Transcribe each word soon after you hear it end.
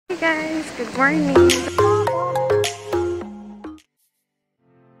Hey guys, good morning.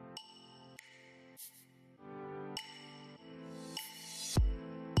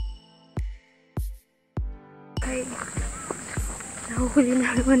 Okay. Nahuhuli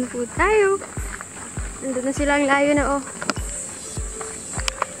na naman po tayo. Nandun na sila, ang layo na oh.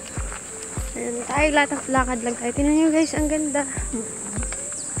 Ayan tayo, lakad lang tayo. Tingnan nyo guys, ang ganda.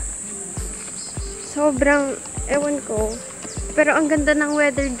 Sobrang, ewan ko. Pero ang ganda ng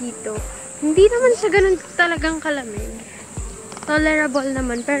weather dito. Hindi naman siya ganun talagang kalamig. Tolerable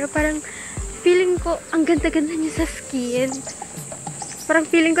naman. Pero parang feeling ko, ang ganda-ganda niya sa skin. Parang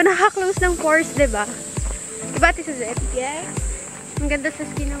feeling ko nakaklose ng pores, diba? Diba ati sa Zep? Yes. Ang ganda sa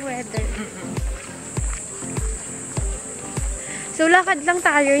skin ng weather. So, lakad lang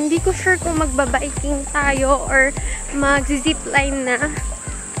tayo. Hindi ko sure kung magbabiking tayo or mag-zipline na.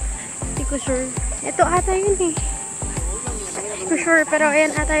 Hindi ko sure. Ito ata yun eh. Hindi ko sure, pero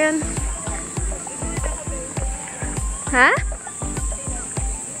ayan ata yun. Ha?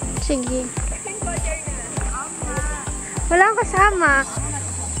 Sige. Wala akong kasama.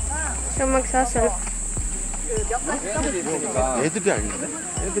 So, magsasalp.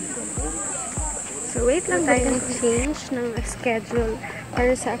 So, wait lang tayo ng change ng schedule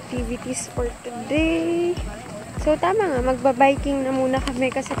para sa activities for today. So, tama nga, magbabiking na muna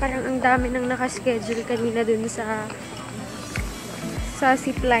kami kasi parang ang dami nang nakaschedule kanina dun sa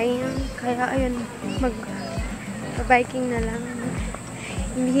zipline. Kaya, ayun, magbabiking na lang.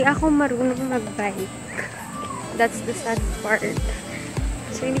 Hindi ako marunong magbike. That's the sad part.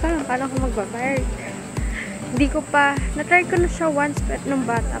 So, hindi ko alam paano ako magbabike. Hindi ko pa, na-try ko na siya once, but nung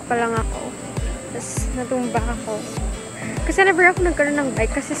bata pa lang ako. Tapos, natumba ako. Kasi never ako nagkaroon ng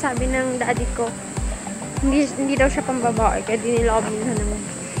bike kasi sabi ng daddy ko, hindi daw siya pambabae, kaya di nila ako bilhan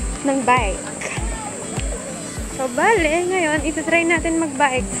ng bike. So, bale, ngayon, itatry natin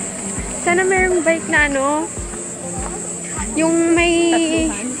mag-bike. Sana mayroong bike na ano, yung may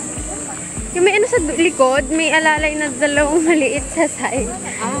ano sa likod, may alalay na dalawang maliit sa side.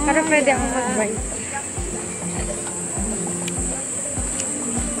 Para pwede akong mag-bike.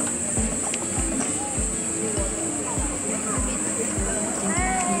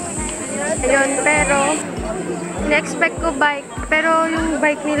 Ayun, pero na-expect ko bike, pero yung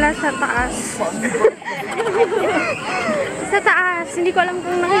bike nila sa taas. Sa taas, hindi ko alam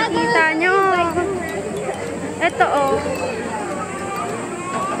kung nakikita nyo. Eto oh.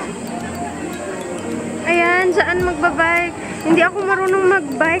 Ayan, saan magbabike? Hindi ako marunong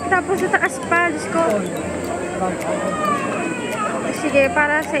magbike, tapos sa taas pa, Diyos ko. Sige,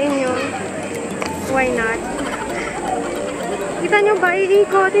 para sa inyo. Why not? Kita nyo ba?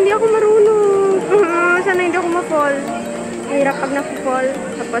 Iikot. Hindi ako marunong. Sana hindi ako ma-fall. Mahirap pag na-fall.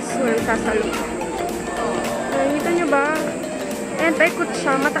 Tapos walang sasalo. Kita nyo ba? Ayan, paikot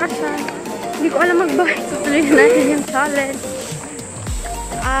siya. Mataas siya. Hindi ko alam mag-bike. Tutuloy natin yung challenge.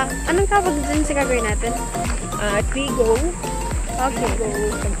 Anong tawag dun sa gagawin natin? TREEGO. Okay.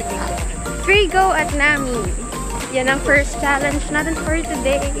 TREEGO at Nami. Yan ang first challenge natin for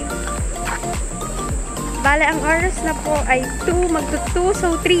today. Bale, ang oras na po ay 2, magto-2,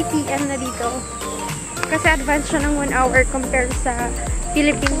 so 3 p.m. na dito. Kasi advance siya ng 1 hour compare sa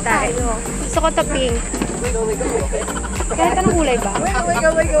Philippine time. Gusto ko to pink. Kahit anong kulay ba?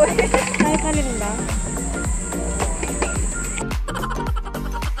 Kahit alin ba?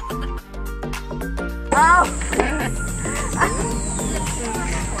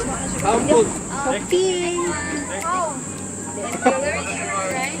 So pink.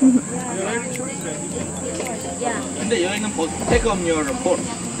 Yeah. And then you're in a boat. Take on your boat.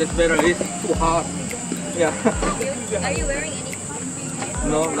 That's better. It's too hard. Yeah. Are you wearing any?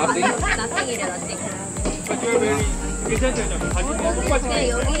 No, nothing. Nothing interesting. But you're very.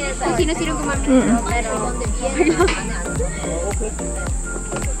 네, 여기에서 Sino-sino gumamit? pero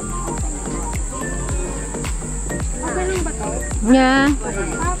Okay lang ba to? Yeah.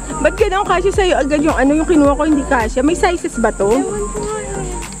 Ba't ganun kasya sa'yo agad yung ano yung kinuha ko hindi kasya? May sizes ba to? Ewan ko nga eh.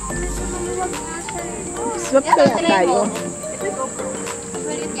 Medyo maluwag nga siya eh. Swap kaya tayo.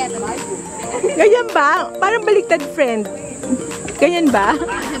 Ganyan ba? Parang baliktad, friend. Ganyan ba?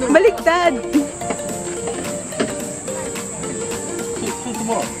 Baliktad.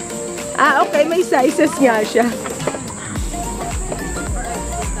 Okay. May sizes nga siya.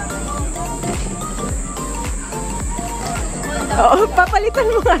 Oo, papalitan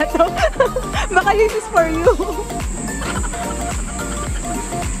mo nga to. Baka this is for you.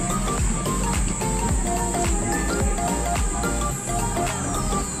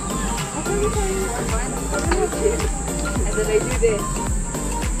 And then I do this.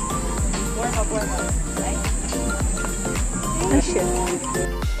 Warm up. Ah, shit.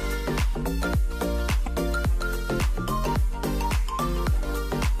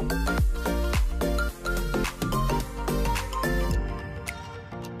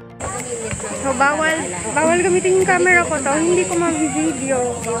 Bawal gamitin yung camera ko to. Hindi ko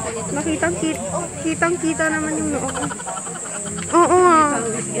ma-video. Kitang-kita naman yung noo ko. Oo nga.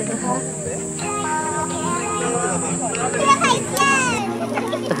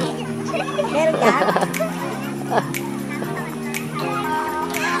 Meron ka?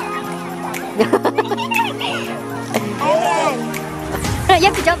 Ayan. No, you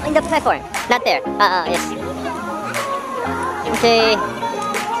have to jump in the platform. Not there. Yes. Okay.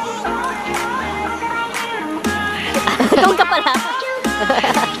 Ikaw ka pala.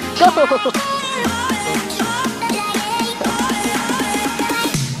 Go!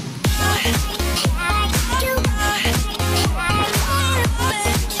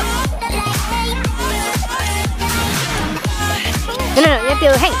 No, you have to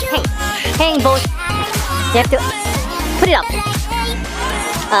hang both. You have to put it up.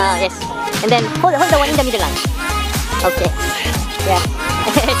 Yes. And then hold the one in the middle line. Okay. Yeah.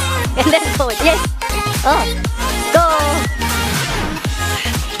 And then forward. Yes. Oh. Go.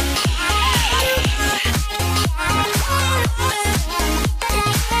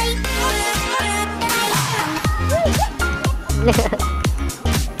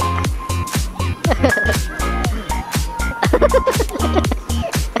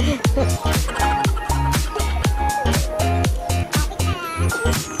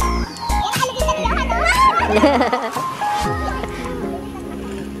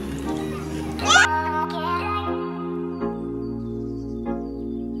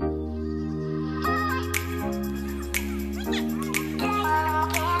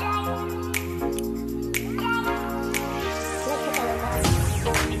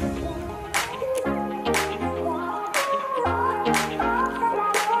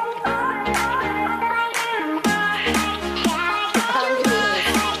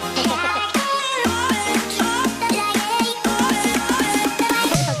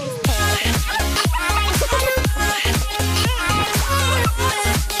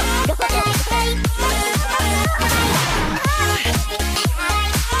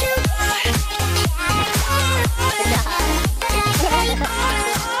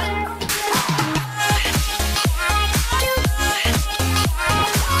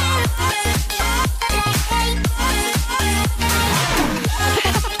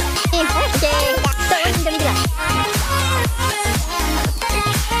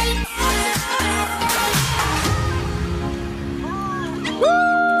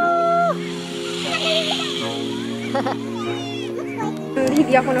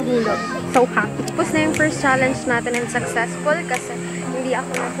 Hindi ako nahulog. So happy. Tapos na yung first challenge natin and successful kasi hindi ako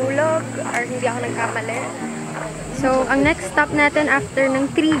nahulog or hindi ako nagkamali. So, ang next stop natin after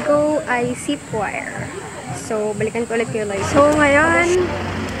ng TREEGO ay ZIPWIRE. So, balikan ko ulit kayo live. So, ngayon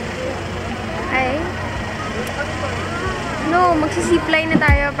ay magsisipline na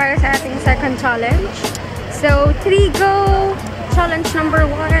tayo para sa ating second challenge. So, TREEGO challenge number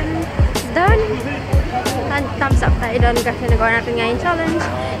 1 done. And thumbs up tayo doon kasi nagawa natin ngayon challenge.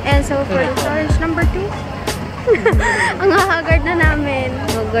 And so, for the challenge number 2, ang hahagard na namin.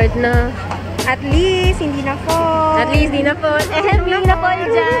 Hagard na. At least, hindi na fall. At least, hindi na fall. Hindi na fall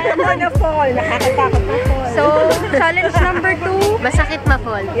dyan. Ano na fall? Nakakatakot na fall. So, challenge number 2. Masakit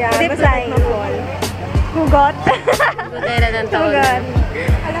ma-fall. Yeah, Zipline. masakit na fall. Hugot. Gutera ng taon. Hugot.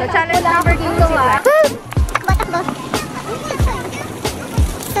 So, challenge number 2. Takbo.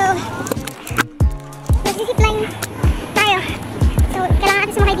 So, magsisipline tayo. So, kailangan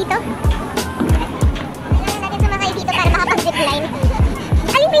natin sumakay dito. Kailangan natin sumakay dito para makapag-zipline.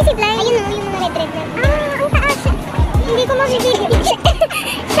 Alin ba yung zipline? Ayun o, yung mga red. Ang taas. Hindi ko mabibigil.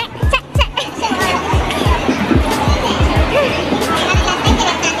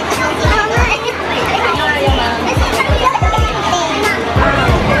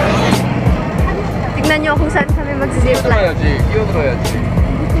 Tignan nyo kung saan kami mag-zipline. 끼어들어야지.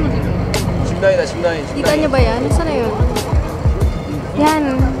 심라이다. Kita nyo ba yan? Saan na yun? Yan.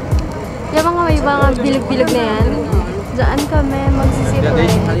 Yung mga may mga bilog-bilog na yan. Diyan kami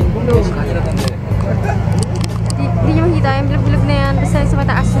mag-zipline. Hindi nyo makita yung bilog-bilog na yan. Basta sa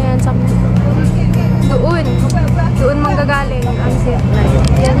mataas na yan. Doon manggagaling ang zipline.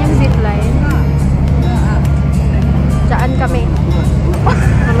 Yan yung zipline. Diyan kami.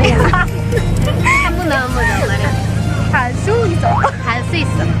 Mamaya. Amo na. Halso iso.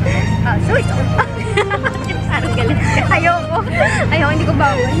 Parang galit. Ayoko, hindi ko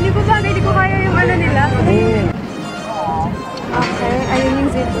bagay. Hindi ko kaya yung ano nila. Okay, ayun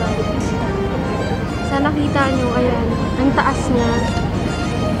yung zipline. Sana nakita nyo, ayan. Ang taas niya.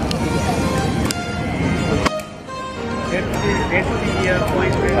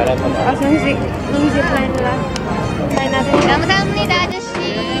 Taas yung zipline nila. Try natin. 감사합니다, 아저씨.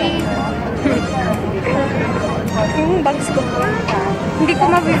 Yung bags ko po. Hindi ko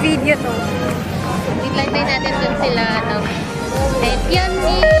mabivideo to. Iplantay natin dun sila, no? And yun,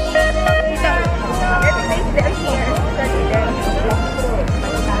 dito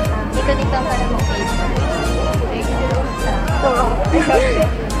para mag-face.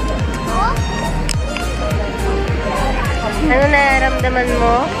 Ano nararamdaman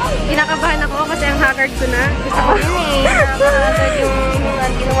mo? Kinakabahan ako kasi ang haggard ko na. Gusto ko yun eh. Nakaka-haggard yung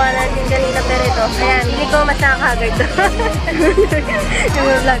ginawa natin kanina, pero ito. Ayan, hindi ko mas nakaka-haggard to.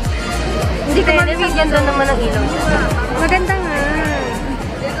 Yung vlog. Hindi ko mabibigyan doon naman ng ilaw. Maganda nga.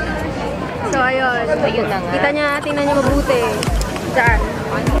 So, ayun. Ayun na nga. Kita niya, tingnan niya mabuti. Saan?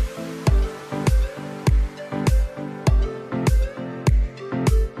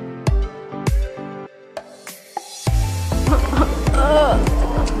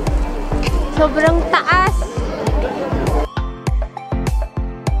 Sobrang taas.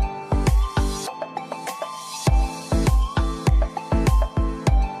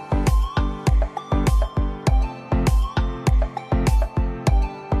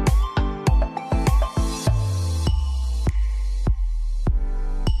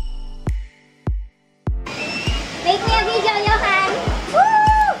 Make me a video, Johan.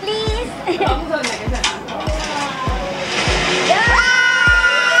 Woo! Please.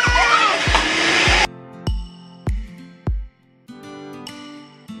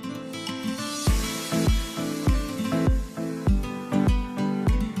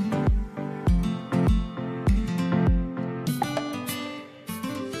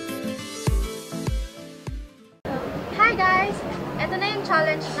 Hi guys! Ito na yung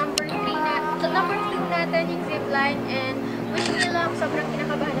challenge number 3 na, number 2 natin yung zipline, and wishing you luck. Sobrang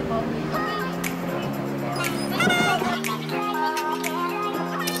kinakabahan ako.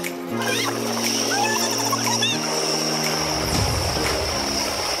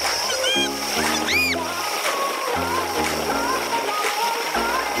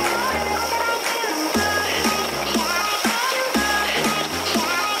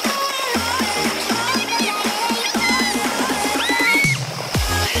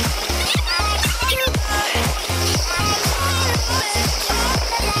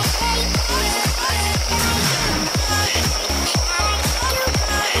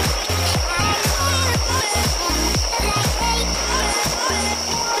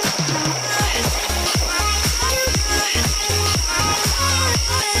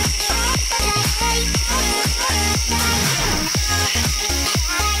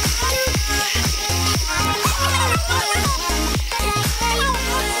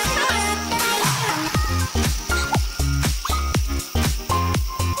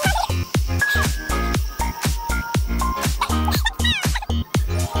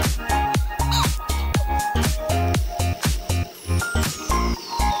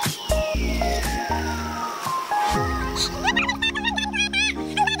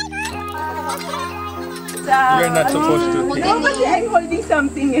 You're not supposed to. No, kasi I'm holding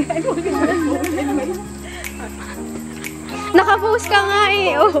something eh. I'm holding my phone and my... Naka-post ka nga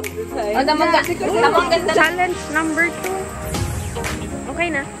eh. Oh. Tamang ganda. Challenge number 2.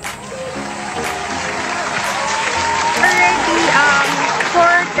 Okay na. Already,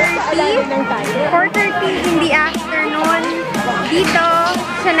 4:30 in the afternoon dito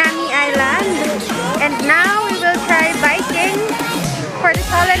sa Nami Island. And now we will try biking for the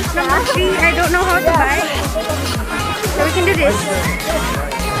challenge number 3. I don't know how to bike. So we can do this.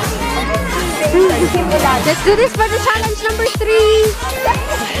 Let's do this for the challenge number 3.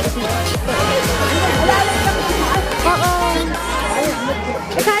 Oo.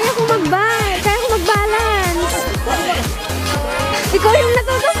 Kaya ko mag-bike. Kaya ko mag-balance. Ikaw yung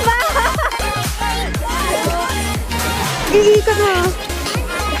natutumba. Iikot mo.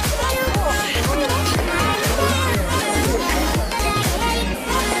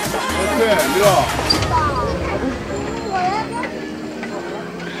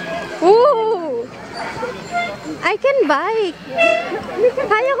 Ooh! I can bike.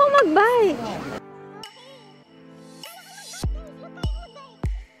 Kaya ko mag-bike.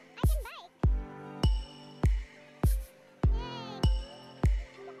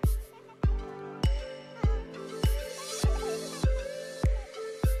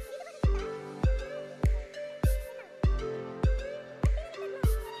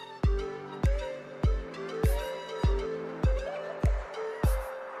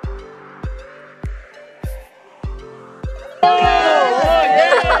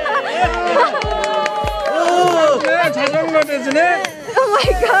 Oh my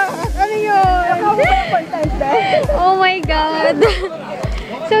God! Ano yun? Oh my God!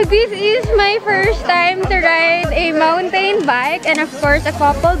 So this is my first time to ride a mountain bike and of course a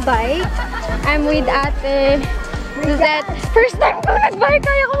couple bike. I'm with Ate Suzette, first time ko nag-bike,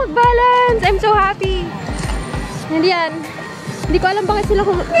 kaya ko mag-balance. I'm so happy. And yan, hindi ko alam bakit sila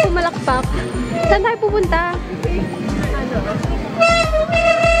kumalakpak. Saan tayo pupunta?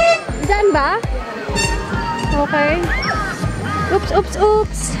 Diyan ba? Okay. Oops, oops,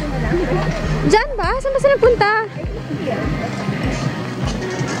 oops. Diyan ba? Saan ba sila punta?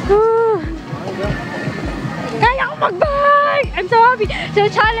 Oh. Kaya ko mag-bike! I'm so happy. So,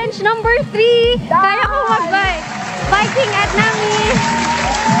 challenge number 3. Kaya ko mag-bike. Biking at Nami.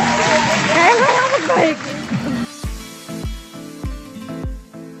 Kaya ko mag-bike.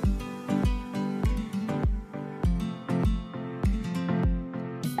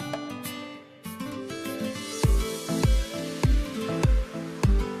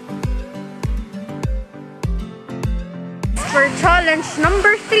 For challenge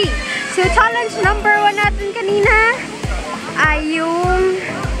number 3. So, challenge number 1 natin kanina ay yung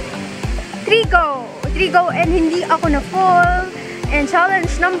TREEGO. TREEGO and hindi ako na-fall. And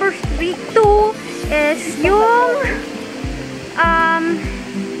challenge number 2 is yung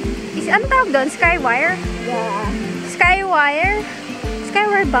ano tawag doon? Skywire? Yeah. Skywire?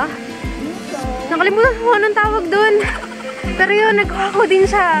 Skywire ba? Nakalimutan ko anong tawag doon. Pero yun, nagawa ko din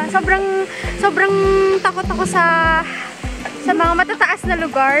siya. Sobrang takot ako sa mga matataas na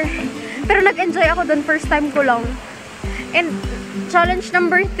lugar. Pero nag-enjoy ako doon, first time ko lang. And challenge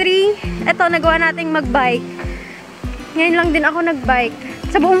number 3, eto, nagawa nating mag-bike. Ngayon lang din ako nag-bike.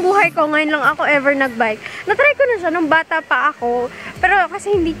 Sa buong buhay ko, ngayon lang ako ever nag-bike. Na-try ko na siya nung bata pa ako. Pero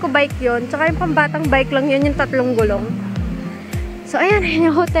kasi hindi ko bike yun. Tsaka yung pambatang bike lang yun, yung 3 gulong. So, ayan,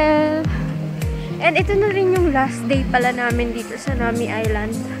 yung hotel. And ito na rin yung last day pala namin dito sa Nami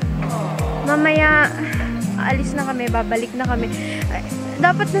Island. Mamaya, aalis na kami, babalik na kami. Ay,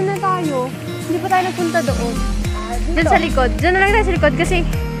 dapat na tayo. Hindi pa tayo nagpunta doon. Doon sa likod. Diyan na lang tayo sa likod kasi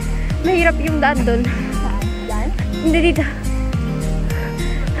mahirap yung daan doon. Saan? Hindi dito.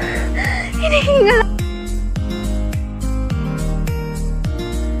 Hinihinga lang.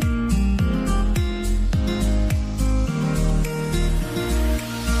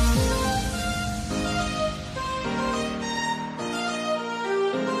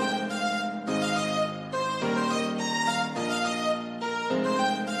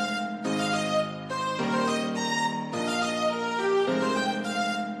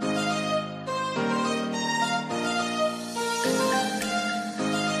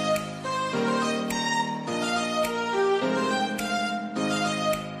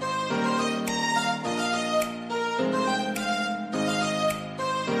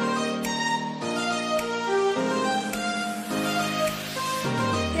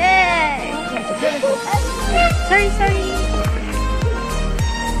 Sorry.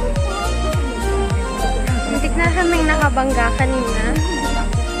 Muntik na kaming nakabangga kanina.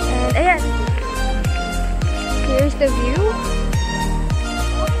 And ayan. Here's the view.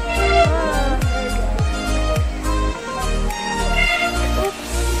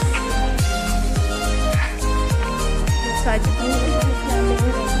 Sad.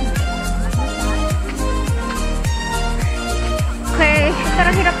 Okay,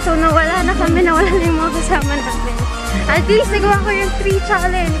 parang hirap so nawala na yung mga kasama natin. At least nagawa ko yung 3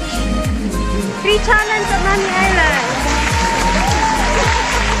 challenge. 3 challenge sa Nami Island.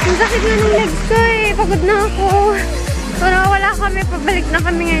 Ang sakit na ng legs ko eh. Pagod na ako. So nawala kami, pabalik na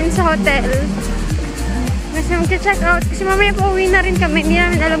kami ngayon sa hotel. Kasi mag-check out. Kasi mamaya pa uwi na rin kami. Hindi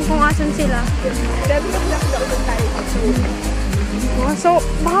namin alam kung asan sila. So,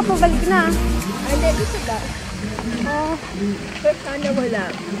 baka pabalik na. Hindi, ito ba? Oh. Pero sana wala.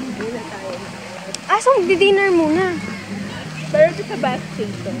 Hindi na tayo. So magdi-dinner muna. Pero ito sa bus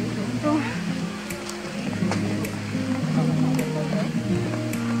station. Oh.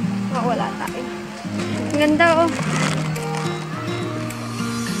 Wala tayo. Ang ganda oh.